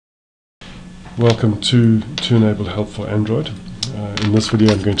Welcome to Enabled Help for Android. In this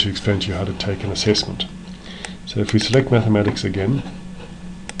video I'm going to explain to you how to take an assessment. So if we select mathematics again,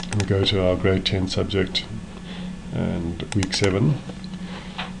 and we go to our grade 10 subject and week 7,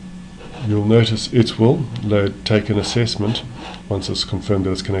 you'll notice it will take an assessment once it's confirmed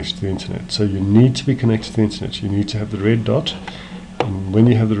that it's connected to the internet. So you need to be connected to the internet. You need to have the red dot, and when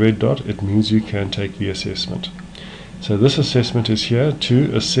you have the red dot it means you can take the assessment. So this assessment is here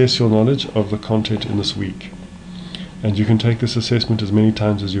to assess your knowledge of the content in this week. And you can take this assessment as many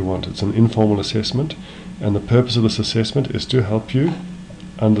times as you want. It's an informal assessment, and the purpose of this assessment is to help you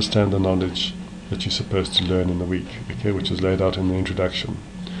understand the knowledge that you're supposed to learn in the week, okay, which is laid out in the introduction.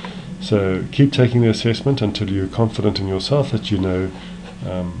 So keep taking the assessment until you're confident in yourself that you know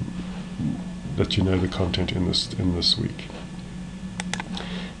the content in this week.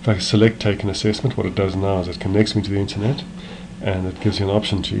 If I select take an assessment, what it does now is it connects me to the internet, and it gives you an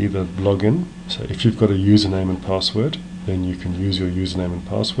option to either log in. So if you've got a username and password, then you can use your username and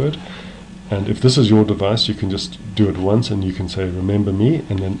password. And if this is your device, you can just do it once and you can say remember me,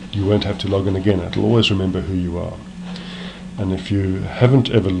 and then you won't have to log in again. It'll always remember who you are. And if you haven't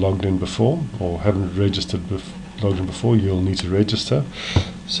ever logged in before, or haven't logged in before, you'll need to register.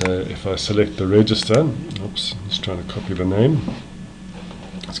 So if I select the register, oops, just trying to copy the name,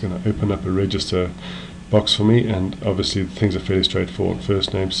 it's going to open up a register box for me, and obviously things are fairly straightforward.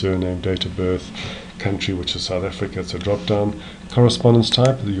 First name, surname, date of birth, country, which is South Africa, it's a drop down. Correspondence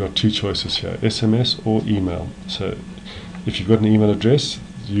type, you've got two choices here, SMS or email. So if you've got an email address,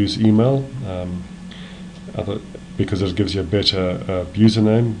 use email, because it gives you a better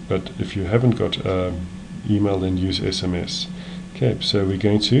username, but if you haven't got email, then use SMS. Okay, so we're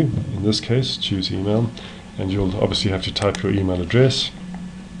going to, in this case, choose email, and you'll obviously have to type your email address.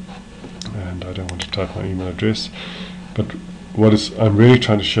 And I don't want to type my email address, but I'm really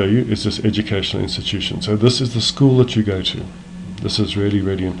trying to show you is this educational institution. So this is the school that you go to. This is really,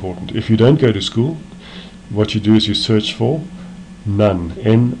 really important. If you don't go to school, what you do is you search for NONE,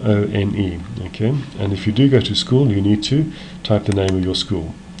 N-O-N-E, okay? And if you do go to school, you need to type the name of your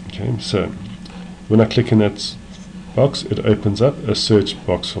school, okay? So when I click in that box, it opens up a search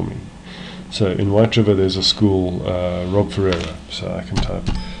box for me. So in White River there's a school, Rob Ferreira, so I can type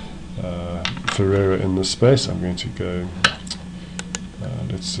Ferreira in this space. I'm going to go,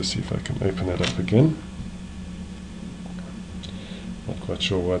 let's just see if I can open that up again. Not quite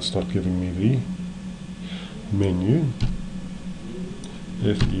sure why it's not giving me the menu.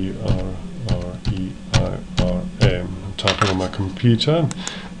 F-E-R-R-E-I-R-A. I'm typing on my computer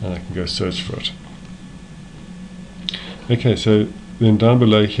and I can go search for it. Okay, so then down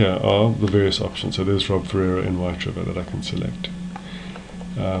below here are the various options. So there's Rob Ferreira in White River that I can select.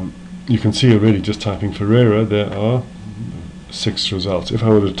 You can see already just typing Ferreira there are 6 results. If I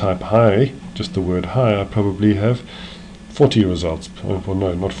were to type hi, just the word hi, I probably have 40 results. Well,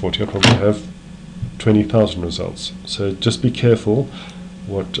 no, not 40, I probably have 20,000 results. So just be careful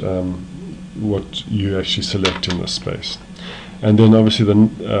what you actually select in this space. And then obviously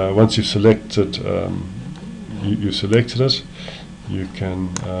once you've selected you selected it, you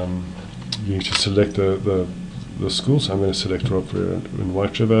can you need to select the school. So I'm going to select Rob Ferreira in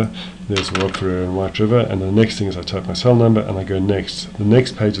White River. There's Rob Ferreira in White River, and the next thing is I type my cell number and I go next. The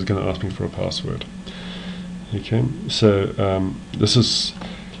next page is going to ask me for a password. Okay, so this is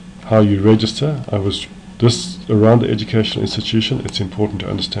how you register. Around the educational institution, it's important to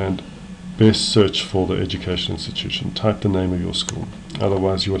understand best search for the educational institution. Type the name of your school,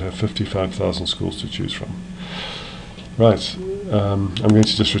 otherwise you will have 55,000 schools to choose from. Right, I'm going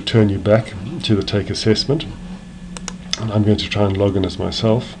to just return you back to the take assessment. I'm going to try and log in as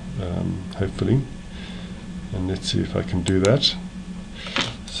myself, hopefully, and let's see if I can do that.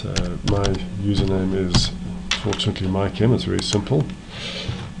 So my username is fortunately MikeM. It's very simple.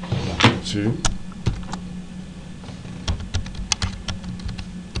 I'm going to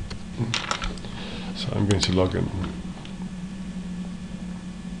I'm going to log in.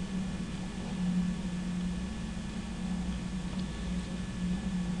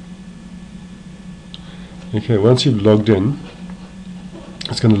 Okay, once you've logged in,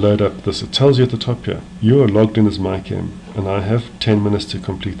 it's going to load up this. It tells you at the top here, you are logged in as MikeM, and I have 10 minutes to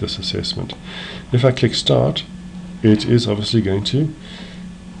complete this assessment. If I click start, it is obviously going to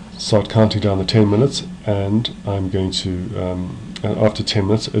start counting down the 10 minutes, and I'm going to, after 10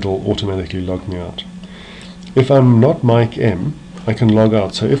 minutes, it'll automatically log me out. If I'm not MikeM, I can log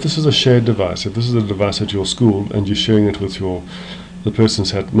out. So if this is a shared device, if this is a device at your school and you're sharing it with the person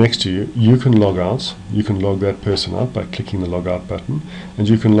sat next to you, you can log out. You can log that person out by clicking the log out button, and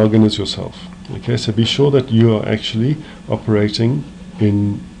you can log in as yourself. Okay, so be sure that you are actually operating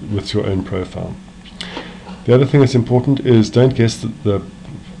in with your own profile. The other thing that's important is don't guess the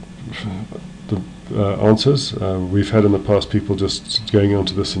answers. We've had in the past people just going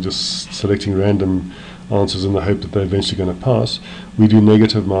onto this and just selecting random answers in the hope that they're eventually going to pass. We do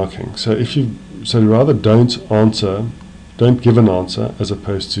negative marking. So rather don't give an answer as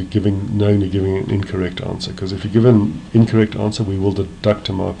opposed to knowingly giving an incorrect answer. Because if you give an incorrect answer, we will deduct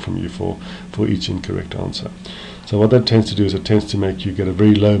a mark from you for each incorrect answer. So what that tends to do is it tends to make you get a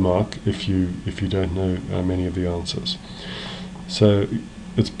very low mark if you don't know many of the answers. So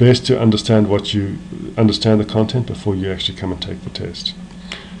it's best to understand the content before you actually come and take the test.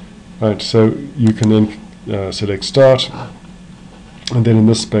 Right, so you can then select start, and then in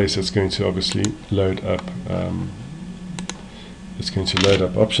this space it's going to obviously load up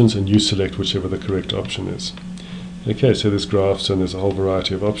options, and you select whichever the correct option is. Okay, so there's graphs and there's a whole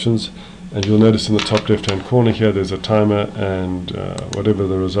variety of options, and you'll notice in the top left hand corner here there's a timer, and whatever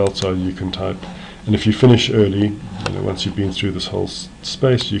the results are you can type. And if you finish early, once you've been through this whole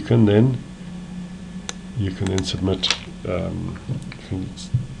space, you can then submit. You can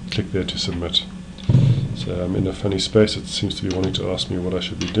click there to submit. So I'm in a funny space. It seems to be wanting to ask me what I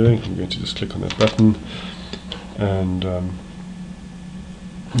should be doing. I'm going to just click on that button, and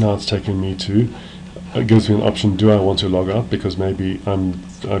now it's taking me to. It gives me an option: do I want to log out? Because maybe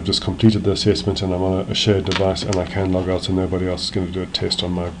I've just completed the assessment and I'm on a shared device and I can log out, so nobody else is going to do a test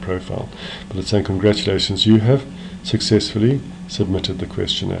on my profile. But it's saying congratulations, you have successfully submitted the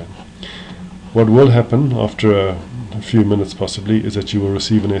questionnaire. What will happen after a few minutes possibly is that you will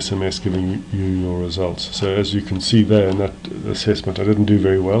receive an SMS giving you your results. So as you can see there in that assessment, I didn't do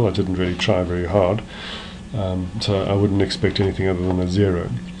very well. I didn't really try very hard. So I wouldn't expect anything other than a 0.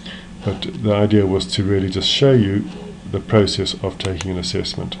 But the idea was to really just show you the process of taking an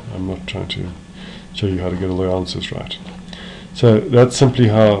assessment. I'm not trying to show you how to get all the answers right. So that's simply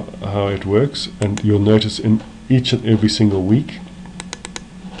how it works, and you'll notice in each and every single week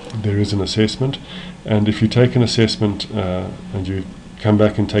there is an assessment, and if you take an assessment and you come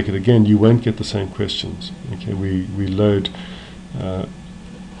back and take it again, you won't get the same questions. Okay, we load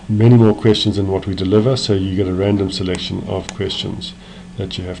many more questions than what we deliver, so you get a random selection of questions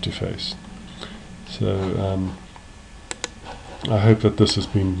that you have to face. So I hope that this has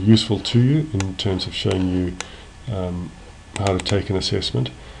been useful to you in terms of showing you how to take an assessment.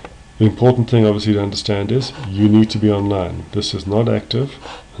 The important thing obviously to understand is you need to be online. This is not active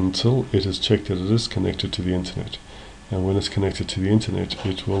until it is checked that it is connected to the internet, and when it's connected to the internet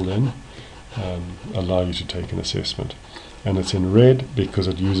it will then allow you to take an assessment, and it's in red because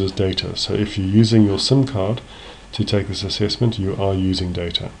it uses data. So if you're using your SIM card to take this assessment, you are using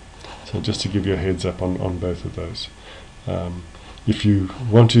data. So just to give you a heads up on both of those. If you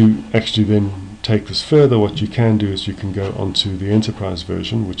want to actually then take this further, what you can do is you can go onto the enterprise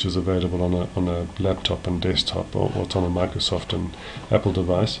version, which is available on a laptop and desktop, or it's on a Microsoft and Apple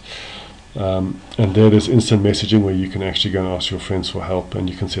device. And there's instant messaging where you can actually go and ask your friends for help, and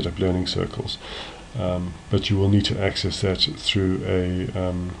you can set up learning circles. But you will need to access that through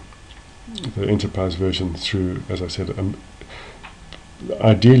the enterprise version through, as I said,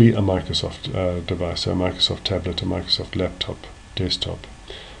 ideally a Microsoft device, so a Microsoft tablet, a Microsoft laptop, desktop,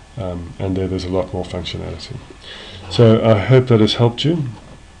 and there's a lot more functionality. So I hope that has helped you,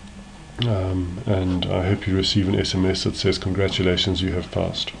 and I hope you receive an SMS that says congratulations, you have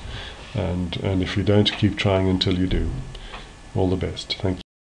passed, and if you don't, keep trying until you do. All the best. Thank you.